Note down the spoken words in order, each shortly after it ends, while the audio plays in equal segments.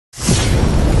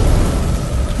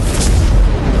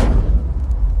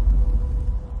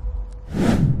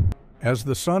As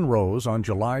the sun rose on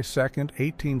July 2,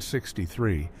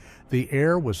 1863, the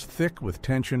air was thick with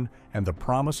tension and the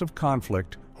promise of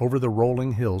conflict over the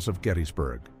rolling hills of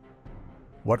Gettysburg.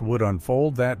 What would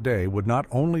unfold that day would not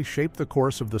only shape the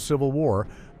course of the Civil War,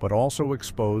 but also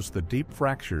expose the deep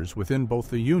fractures within both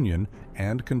the Union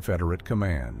and Confederate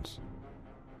commands.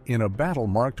 In a battle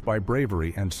marked by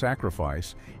bravery and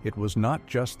sacrifice, it was not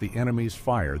just the enemy's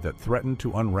fire that threatened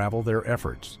to unravel their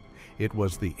efforts. It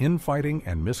was the infighting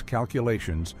and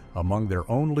miscalculations among their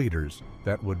own leaders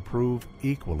that would prove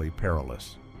equally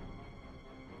perilous.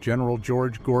 General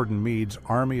George Gordon Meade's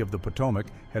Army of the Potomac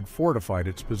had fortified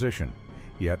its position,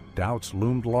 yet doubts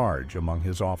loomed large among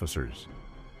his officers.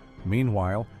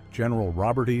 Meanwhile, General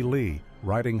Robert E. Lee,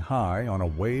 riding high on a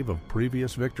wave of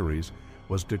previous victories,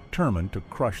 was determined to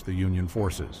crush the Union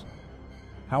forces.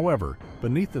 However,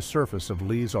 beneath the surface of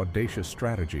Lee's audacious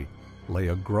strategy lay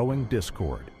a growing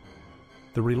discord.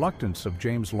 The reluctance of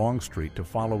James Longstreet to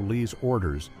follow Lee's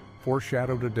orders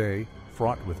foreshadowed a day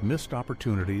fraught with missed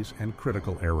opportunities and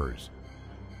critical errors.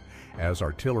 As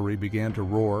artillery began to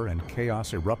roar and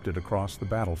chaos erupted across the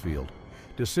battlefield,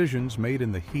 decisions made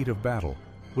in the heat of battle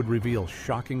would reveal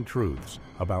shocking truths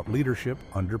about leadership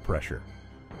under pressure.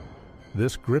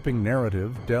 This gripping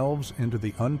narrative delves into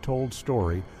the untold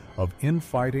story of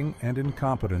infighting and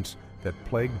incompetence that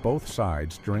plagued both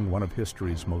sides during one of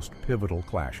history's most pivotal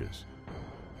clashes.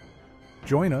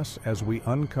 Join us as we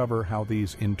uncover how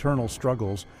these internal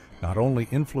struggles not only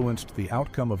influenced the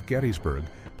outcome of Gettysburg,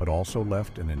 but also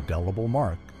left an indelible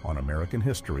mark on American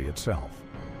history itself.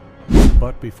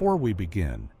 But before we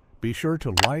begin, be sure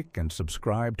to like and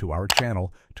subscribe to our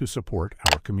channel to support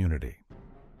our community.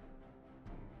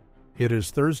 It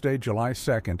is Thursday, July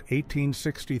 2,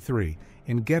 1863,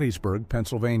 in Gettysburg,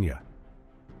 Pennsylvania.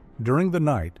 During the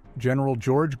night, General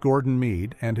George Gordon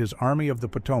Meade and his Army of the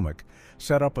Potomac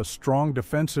set up a strong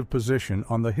defensive position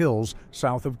on the hills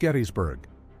south of Gettysburg.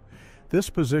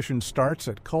 This position starts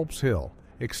at Culp's Hill,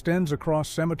 extends across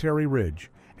Cemetery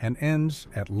Ridge, and ends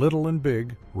at Little and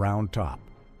Big Round Top.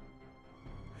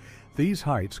 These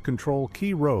heights control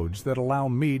key roads that allow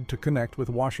Meade to connect with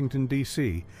Washington,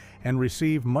 D.C., and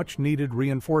receive much-needed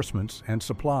reinforcements and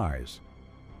supplies.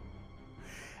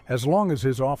 As long as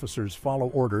his officers follow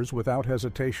orders without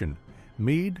hesitation,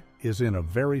 Meade is in a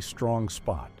very strong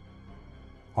spot.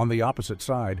 On the opposite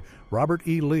side, Robert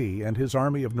E. Lee and his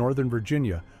Army of Northern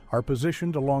Virginia are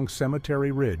positioned along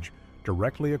Cemetery Ridge,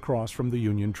 directly across from the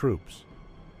Union troops.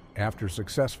 After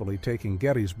successfully taking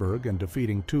Gettysburg and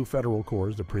defeating 2 Federal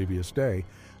corps the previous day,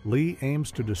 Lee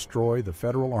aims to destroy the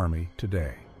Federal Army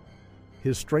today.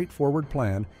 His straightforward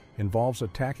plan involves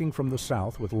attacking from the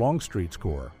south with Longstreet's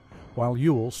corps, while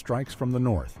Yule strikes from the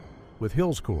north, with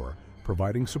Hill's corps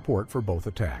providing support for both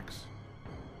attacks.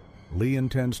 Lee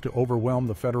intends to overwhelm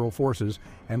the Federal forces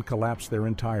and collapse their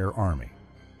entire army.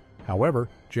 However,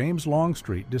 James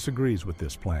Longstreet disagrees with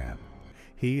this plan.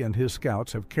 He and his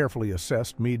scouts have carefully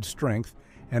assessed Meade's strength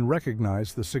and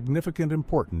recognized the significant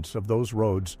importance of those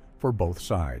roads for both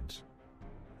sides.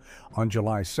 On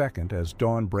July 2nd, as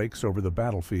dawn breaks over the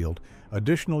battlefield,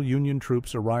 additional Union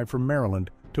troops arrive from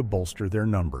Maryland to bolster their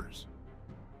numbers.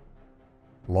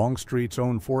 Longstreet's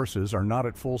own forces are not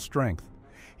at full strength.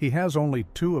 He has only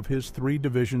 2 of his 3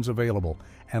 divisions available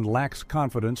and lacks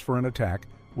confidence for an attack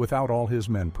without all his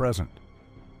men present.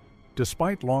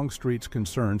 Despite Longstreet's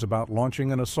concerns about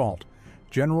launching an assault,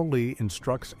 General Lee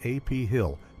instructs A.P.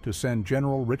 Hill to send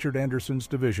General Richard Anderson's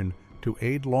division to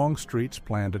aid Longstreet's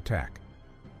planned attack.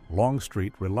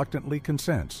 Longstreet reluctantly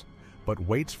consents, but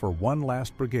waits for one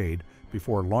last brigade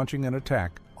before launching an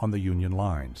attack on the Union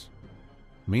lines.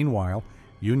 Meanwhile,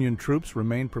 Union troops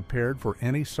remain prepared for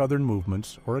any Southern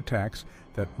movements or attacks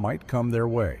that might come their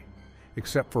way,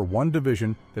 except for one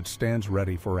division that stands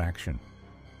ready for action.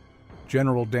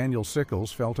 General Daniel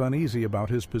Sickles felt uneasy about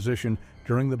his position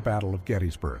during the Battle of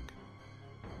Gettysburg.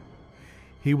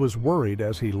 He was worried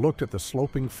as he looked at the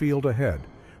sloping field ahead,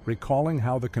 recalling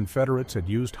how the Confederates had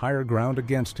used higher ground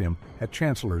against him at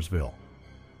Chancellorsville.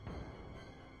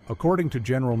 According to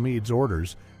General Meade's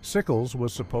orders, Sickles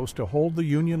was supposed to hold the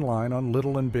Union line on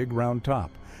Little and Big Round Top,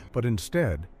 but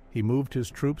instead he moved his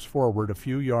troops forward a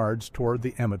few yards toward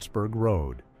the Emmitsburg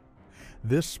Road.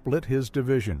 This split his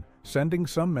division, sending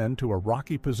some men to a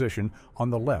rocky position on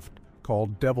the left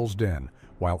called Devil's Den,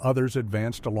 while others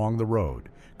advanced along the road,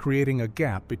 creating a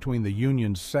gap between the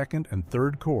Union's 2nd and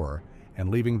 3rd Corps and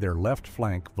leaving their left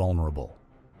flank vulnerable.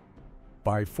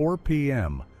 By 4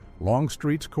 p.m.,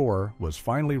 Longstreet's corps was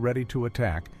finally ready to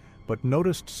attack, but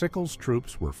noticed Sickles'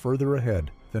 troops were further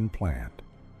ahead than planned.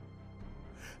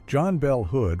 John Bell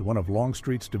Hood, one of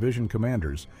Longstreet's division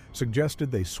commanders,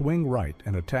 suggested they swing right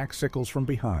and attack Sickles from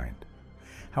behind.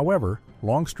 However,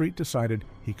 Longstreet decided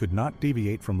he could not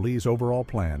deviate from Lee's overall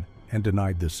plan and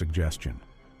denied this suggestion.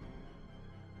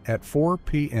 At 4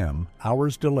 p.m.,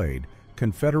 hours delayed,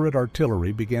 Confederate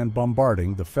artillery began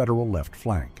bombarding the Federal left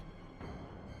flank.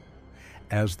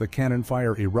 As the cannon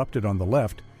fire erupted on the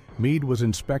left, Meade was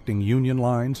inspecting Union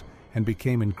lines and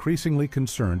became increasingly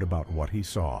concerned about what he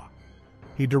saw.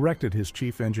 He directed his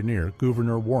chief engineer,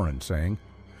 Gouverneur Warren, saying,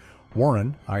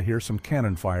 "Warren, I hear some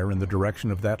cannon fire in the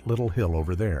direction of that little hill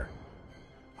over there.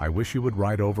 I wish you would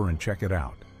ride over and check it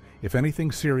out. If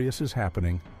anything serious is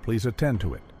happening, please attend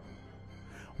to it."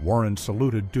 Warren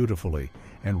saluted dutifully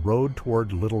and rode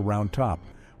toward Little Round Top,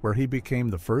 where he became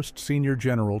the first senior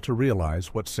general to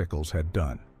realize what Sickles had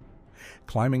done.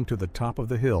 Climbing to the top of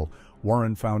the hill,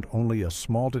 Warren found only a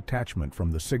small detachment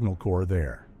from the Signal Corps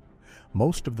there.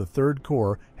 Most of the 3rd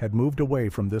Corps had moved away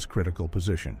from this critical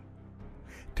position.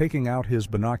 Taking out his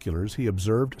binoculars, he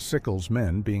observed Sickles'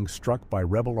 men being struck by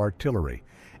rebel artillery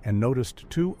and noticed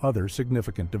 2 other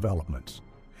significant developments.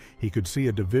 He could see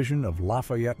a division of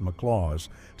Lafayette McLaws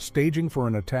staging for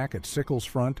an attack at Sickles'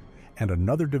 front and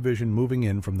another division moving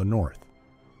in from the north.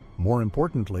 More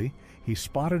importantly, he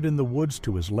spotted in the woods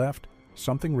to his left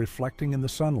something reflecting in the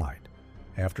sunlight.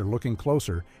 After looking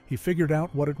closer, he figured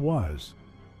out what it was.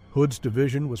 Hood's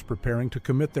division was preparing to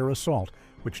commit their assault,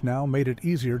 which now made it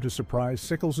easier to surprise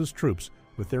Sickles' troops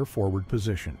with their forward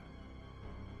position.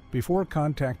 Before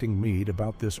contacting Meade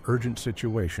about this urgent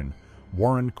situation,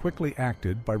 Warren quickly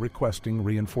acted by requesting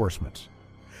reinforcements.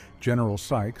 General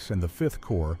Sykes and the 5th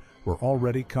Corps were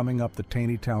already coming up the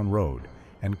Taneytown Road,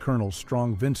 and Colonel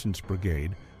Strong Vincent's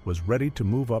brigade was ready to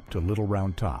move up to Little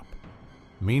Round Top.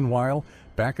 Meanwhile,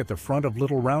 back at the front of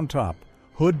Little Round Top,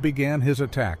 Hood began his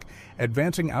attack,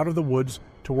 advancing out of the woods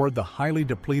toward the highly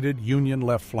depleted Union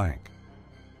left flank.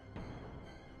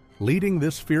 Leading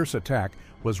this fierce attack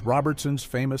was Robertson's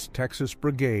famous Texas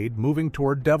Brigade, moving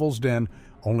toward Devil's Den,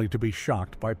 only to be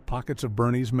shocked by pockets of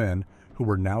Birney's men who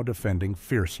were now defending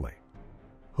fiercely.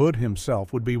 Hood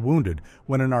himself would be wounded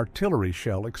when an artillery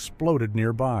shell exploded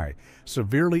nearby,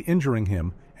 severely injuring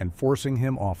him and forcing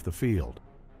him off the field.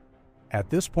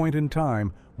 At this point in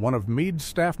time, one of Meade's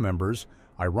staff members,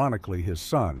 ironically his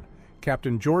son,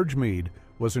 Captain George Meade,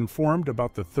 was informed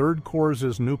about the 3rd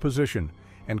Corps' new position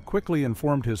and quickly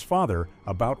informed his father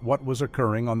about what was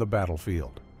occurring on the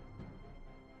battlefield.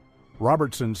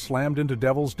 Robertson slammed into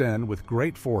Devil's Den with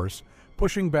great force,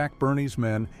 pushing back Birney's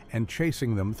men and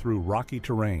chasing them through rocky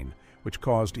terrain, which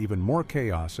caused even more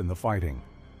chaos in the fighting.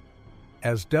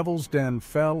 As Devil's Den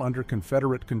fell under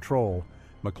Confederate control,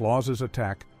 McLaws's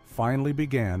attack finally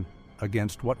began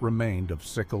against what remained of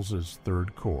Sickles'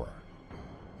 3rd Corps.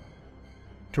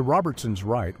 To Robertson's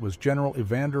right was General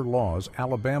Evander Law's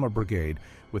Alabama Brigade,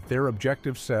 with their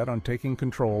objective set on taking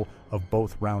control of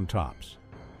both Round Tops.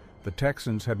 The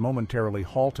Texans had momentarily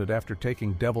halted after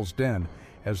taking Devil's Den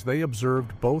as they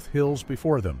observed both hills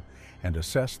before them and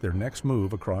assessed their next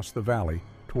move across the valley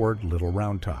toward Little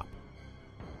Round Top.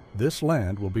 This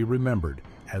land will be remembered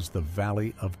as the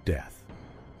Valley of Death.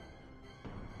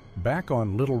 Back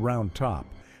on Little Round Top,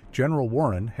 General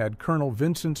Warren had Colonel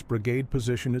Vincent's brigade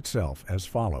position itself as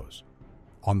follows.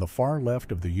 On the far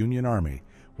left of the Union Army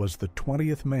was the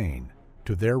 20th Maine.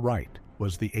 To their right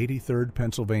was the 83rd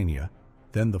Pennsylvania,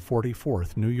 then the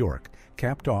 44th New York,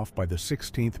 capped off by the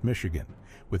 16th Michigan,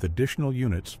 with additional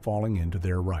units falling into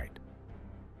their right.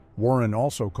 Warren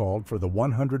also called for the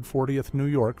 140th New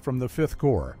York from the 5th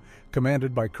Corps,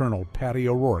 commanded by Colonel Patty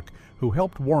O'Rourke, who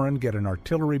helped Warren get an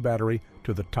artillery battery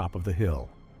to the top of the hill.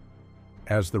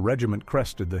 As the regiment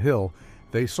crested the hill,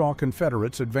 they saw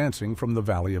Confederates advancing from the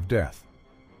Valley of Death.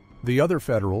 The other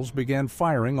Federals began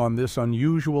firing on this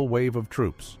unusual wave of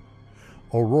troops.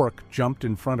 O'Rourke jumped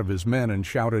in front of his men and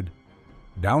shouted,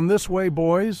 "Down this way,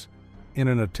 boys!" in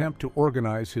an attempt to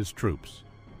organize his troops.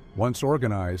 Once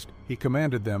organized, he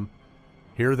commanded them,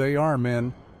 "Here they are,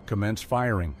 men, commence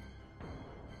firing."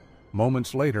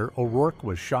 Moments later, O'Rourke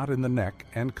was shot in the neck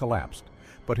and collapsed,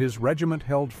 but his regiment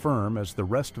held firm as the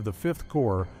rest of the 5th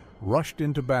Corps rushed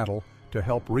into battle to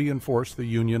help reinforce the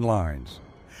Union lines.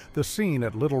 The scene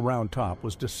at Little Round Top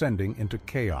was descending into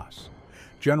chaos.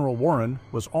 General Warren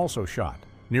was also shot,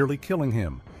 nearly killing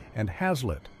him, and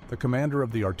Hazlitt, the commander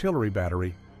of the artillery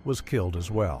battery, was killed as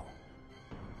well.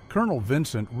 Colonel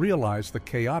Vincent realized the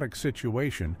chaotic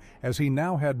situation as he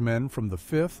now had men from the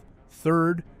 5th,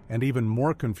 3rd, and even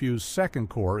more confused 2nd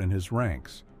Corps in his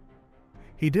ranks.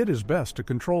 He did his best to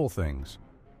control things.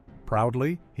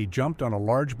 Proudly, he jumped on a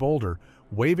large boulder,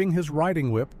 waving his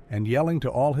riding whip and yelling to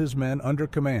all his men under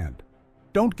command,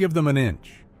 "Don't give them an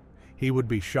inch." He would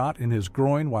be shot in his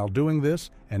groin while doing this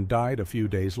and died a few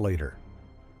days later.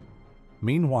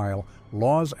 Meanwhile,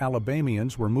 Law's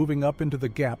Alabamians were moving up into the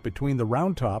gap between the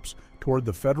Round Tops toward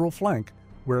the Federal flank,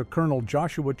 where Colonel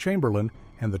Joshua Chamberlain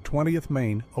and the 20th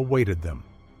Maine awaited them.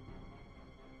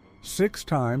 6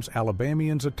 times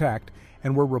Alabamians attacked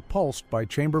and were repulsed by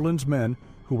Chamberlain's men,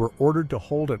 who were ordered to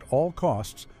hold at all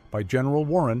costs by General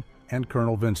Warren and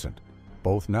Colonel Vincent,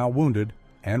 both now wounded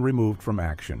and removed from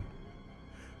action.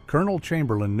 Colonel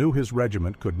Chamberlain knew his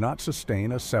regiment could not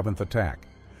sustain a 7th attack.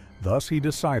 Thus he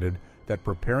decided that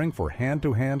preparing for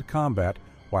hand-to-hand combat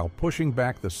while pushing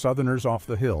back the Southerners off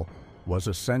the hill was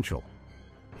essential.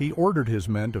 He ordered his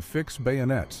men to fix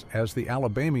bayonets as the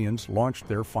Alabamians launched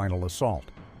their final assault.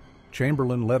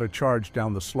 Chamberlain led a charge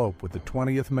down the slope with the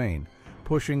 20th Maine,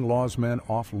 pushing Law's men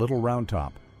off Little Round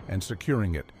Top and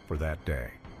securing it for that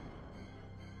day.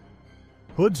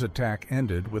 Hood's attack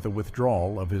ended with a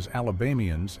withdrawal of his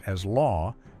Alabamians as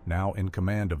Law, now in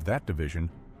command of that division,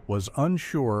 was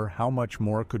unsure how much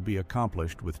more could be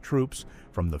accomplished with troops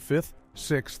from the 5th,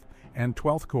 6th, and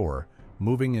 12th Corps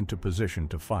moving into position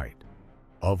to fight.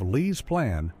 Of Lee's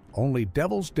plan, only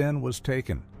Devil's Den was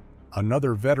taken.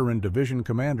 Another veteran division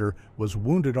commander was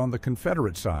wounded on the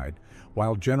Confederate side,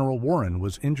 while General Warren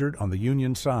was injured on the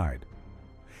Union side.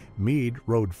 Meade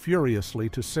rode furiously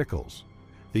to Sickles.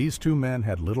 These two men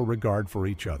had little regard for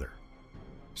each other.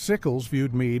 Sickles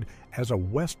viewed Meade as a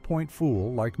West Point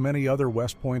fool like many other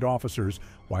West Point officers,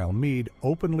 while Meade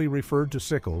openly referred to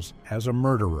Sickles as a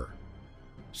murderer.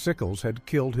 Sickles had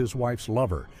killed his wife's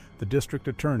lover, the district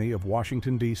attorney of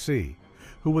Washington, D.C.,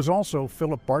 who was also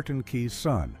Philip Barton Keyes'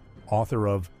 son, author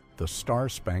of The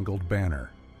Star-Spangled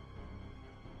Banner.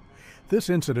 This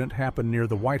incident happened near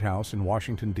the White House in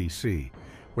Washington, D.C.,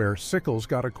 where Sickles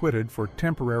got acquitted for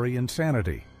temporary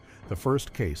insanity, the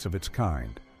first case of its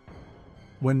kind.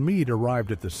 When Meade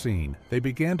arrived at the scene, they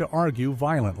began to argue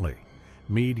violently.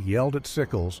 Meade yelled at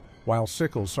Sickles, while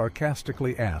Sickles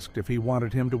sarcastically asked if he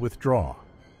wanted him to withdraw.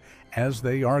 As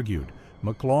they argued,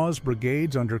 McLaws'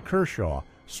 brigades under Kershaw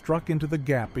struck into the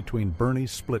gap between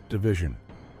Birney's split division.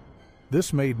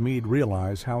 This made Meade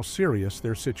realize how serious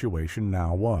their situation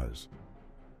now was.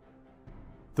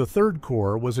 The 3rd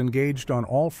Corps was engaged on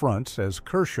all fronts as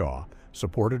Kershaw,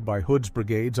 supported by Hood's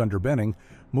brigades under Benning,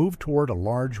 moved toward a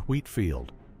large wheat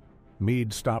field.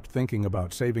 Meade stopped thinking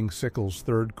about saving Sickles'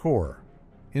 3rd Corps.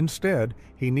 Instead,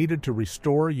 he needed to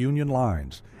restore Union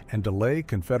lines and delay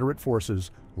Confederate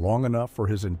forces long enough for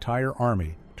his entire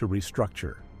army to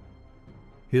restructure.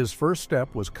 His first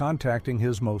step was contacting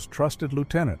his most trusted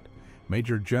lieutenant,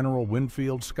 Major General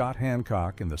Winfield Scott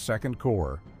Hancock in the 2nd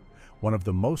Corps, one of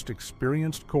the most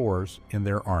experienced corps in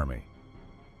their army.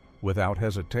 Without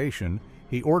hesitation,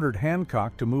 he ordered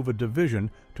Hancock to move a division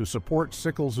to support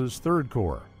Sickles' 3rd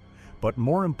Corps, but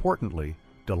more importantly,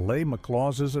 delay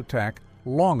McLaws' attack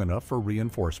long enough for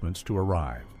reinforcements to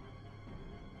arrive.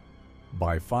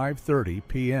 By 5:30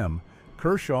 p.m.,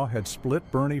 Kershaw had split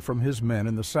Birney from his men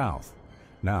in the south.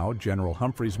 Now General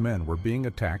Humphreys' men were being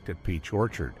attacked at Peach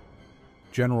Orchard.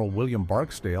 General William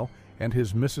Barksdale and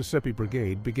his Mississippi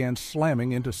Brigade began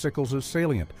slamming into Sickles'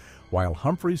 salient, while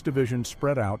Humphreys' division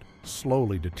spread out,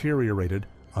 slowly deteriorated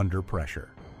under pressure.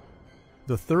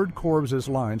 The 3rd Corps'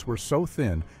 lines were so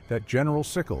thin that General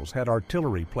Sickles had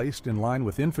artillery placed in line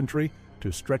with infantry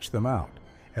to stretch them out,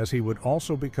 as he would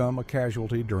also become a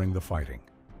casualty during the fighting.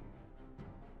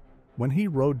 When he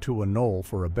rode to a knoll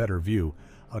for a better view,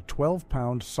 a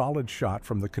 12-pound solid shot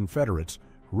from the Confederates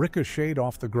ricocheted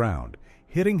off the ground,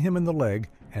 hitting him in the leg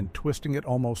and twisting it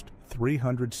almost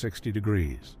 360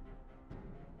 degrees.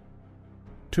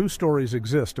 2 stories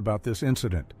exist about this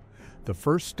incident. The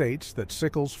first states that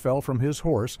Sickles fell from his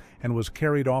horse and was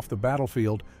carried off the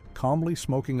battlefield, calmly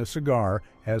smoking a cigar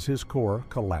as his corps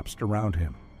collapsed around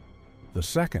him. The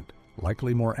second,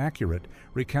 likely more accurate,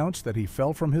 recounts that he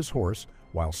fell from his horse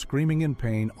while screaming in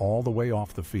pain all the way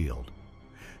off the field.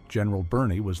 General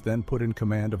Birney was then put in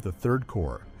command of the 3rd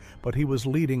Corps, but he was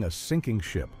leading a sinking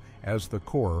ship as the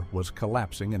corps was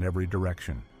collapsing in every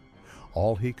direction.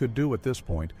 All he could do at this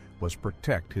point was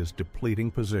protect his depleting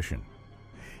position.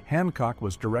 Hancock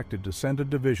was directed to send a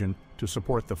division to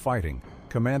support the fighting,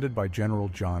 commanded by General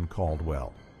John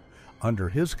Caldwell. Under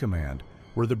his command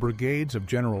were the brigades of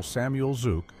General Samuel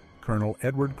Zook, Colonel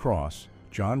Edward Cross,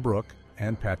 John Brooke,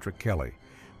 and Patrick Kelly,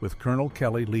 with Colonel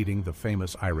Kelly leading the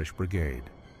famous Irish Brigade.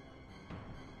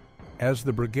 As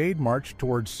the brigade marched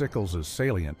towards Sickles'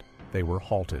 salient, they were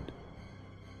halted.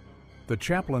 The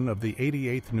chaplain of the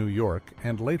 88th New York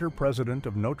and later president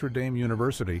of Notre Dame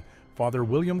University, Father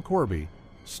William Corby,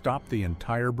 stopped the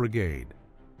entire brigade.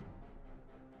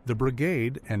 The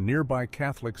brigade and nearby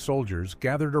Catholic soldiers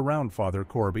gathered around Father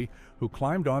Corby, who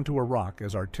climbed onto a rock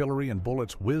as artillery and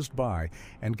bullets whizzed by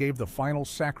and gave the final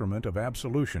sacrament of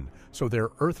absolution so their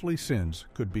earthly sins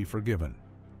could be forgiven.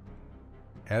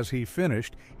 As he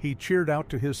finished, he cheered out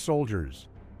to his soldiers,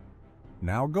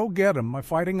 "Now go get 'em, my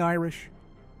fighting Irish!"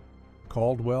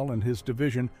 Caldwell and his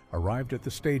division arrived at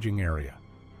the staging area.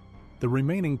 The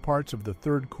remaining parts of the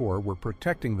 3rd Corps were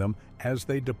protecting them as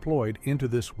they deployed into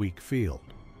this weak field.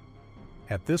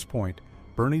 At this point,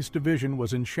 Birney's division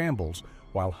was in shambles,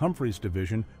 while Humphreys'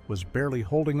 division was barely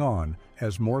holding on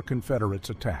as more Confederates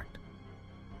attacked.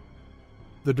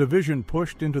 The division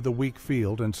pushed into the weak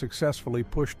field and successfully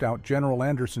pushed out General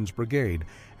Anderson's brigade,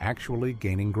 actually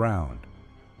gaining ground.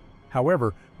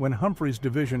 However, when Humphreys'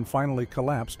 division finally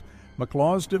collapsed,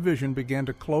 McLaws' division began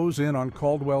to close in on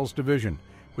Caldwell's division,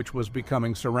 which was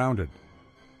becoming surrounded.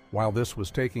 While this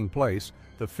was taking place,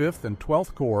 the 5th and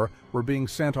 12th Corps were being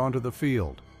sent onto the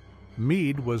field.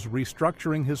 Meade was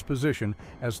restructuring his position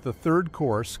as the 3rd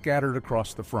Corps scattered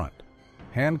across the front.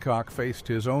 Hancock faced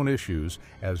his own issues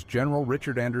as General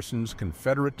Richard Anderson's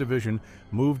Confederate division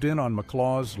moved in on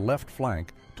McLaws' left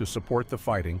flank to support the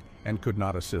fighting and could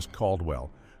not assist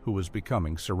Caldwell, who was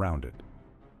becoming surrounded.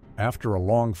 After a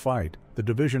long fight, the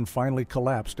division finally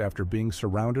collapsed after being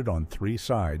surrounded on 3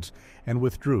 sides and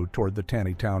withdrew toward the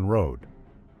Taneytown Road.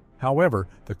 However,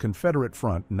 the Confederate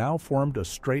front now formed a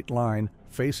straight line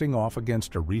facing off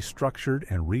against a restructured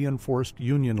and reinforced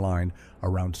Union line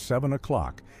around 7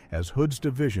 o'clock as Hood's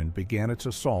division began its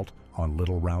assault on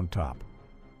Little Round Top.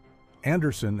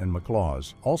 Anderson and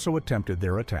McLaws also attempted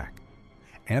their attack.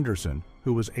 Anderson,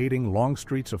 who was aiding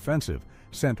Longstreet's offensive,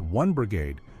 sent one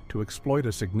brigade to exploit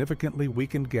a significantly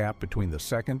weakened gap between the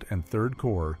 2nd and 3rd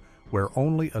Corps, where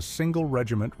only a single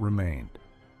regiment remained.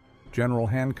 General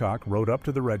Hancock rode up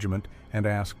to the regiment and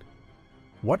asked,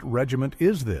 "What regiment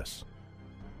is this?"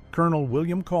 Colonel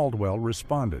William Caldwell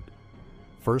responded,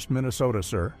 "1st Minnesota,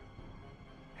 sir."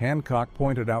 Hancock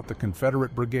pointed out the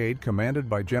Confederate brigade commanded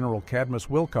by General Cadmus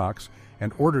Wilcox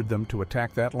and ordered them to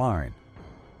attack that line.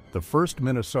 The 1st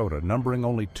Minnesota, numbering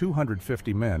only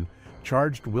 250 men,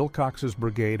 charged Wilcox's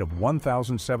brigade of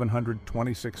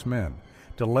 1,726 men,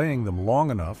 delaying them long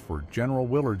enough for General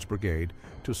Willard's brigade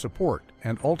to support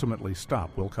and ultimately stop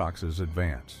Wilcox's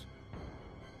advance.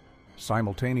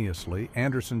 Simultaneously,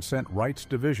 Anderson sent Wright's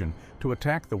division to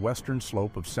attack the western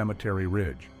slope of Cemetery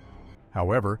Ridge.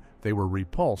 However, they were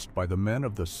repulsed by the men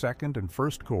of the 2nd and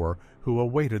 1st Corps who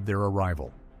awaited their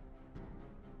arrival.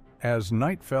 As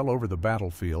night fell over the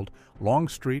battlefield,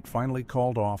 Longstreet finally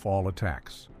called off all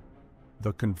attacks.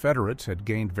 The Confederates had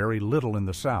gained very little in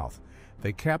the South.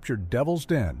 They captured Devil's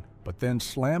Den, but then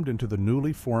slammed into the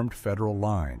newly formed Federal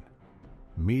line.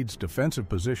 Meade's defensive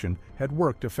position had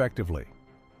worked effectively.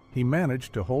 He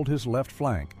managed to hold his left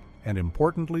flank and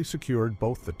importantly secured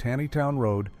both the Taneytown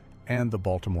Road and the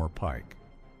Baltimore Pike.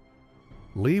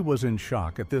 Lee was in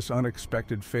shock at this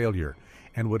unexpected failure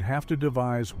and would have to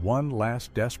devise one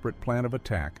last desperate plan of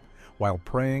attack while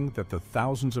praying that the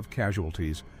thousands of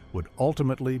casualties would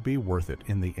ultimately be worth it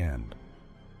in the end.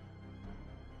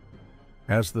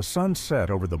 As the sun set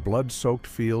over the blood-soaked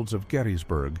fields of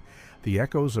Gettysburg, the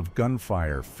echoes of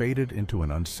gunfire faded into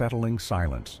an unsettling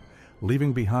silence,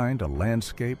 leaving behind a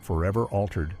landscape forever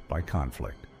altered by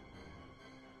conflict.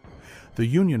 The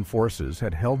Union forces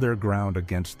had held their ground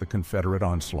against the Confederate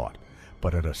onslaught,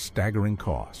 but at a staggering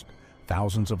cost,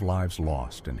 thousands of lives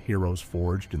lost and heroes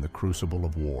forged in the crucible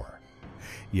of war.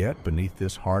 Yet beneath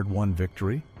this hard-won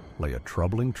victory lay a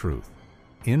troubling truth.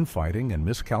 Infighting and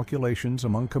miscalculations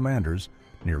among commanders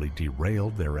nearly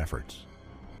derailed their efforts.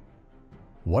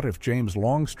 What if James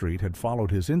Longstreet had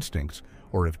followed his instincts,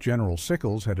 or if General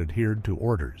Sickles had adhered to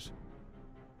orders?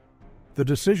 The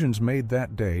decisions made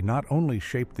that day not only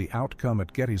shaped the outcome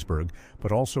at Gettysburg,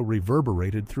 but also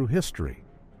reverberated through history,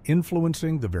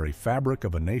 influencing the very fabric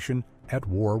of a nation at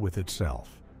war with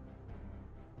itself.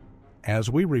 As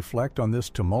we reflect on this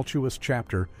tumultuous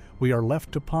chapter, we are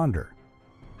left to ponder,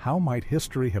 how might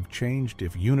history have changed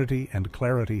if unity and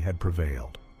clarity had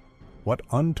prevailed? What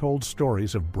untold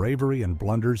stories of bravery and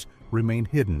blunders remain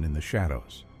hidden in the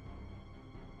shadows?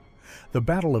 The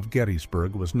Battle of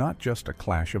Gettysburg was not just a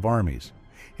clash of armies.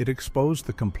 It exposed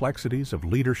the complexities of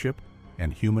leadership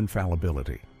and human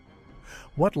fallibility.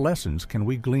 What lessons can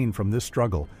we glean from this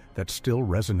struggle that still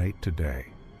resonate today?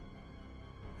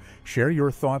 Share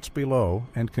your thoughts below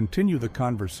and continue the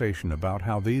conversation about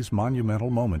how these monumental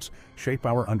moments shape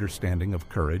our understanding of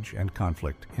courage and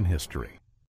conflict in history.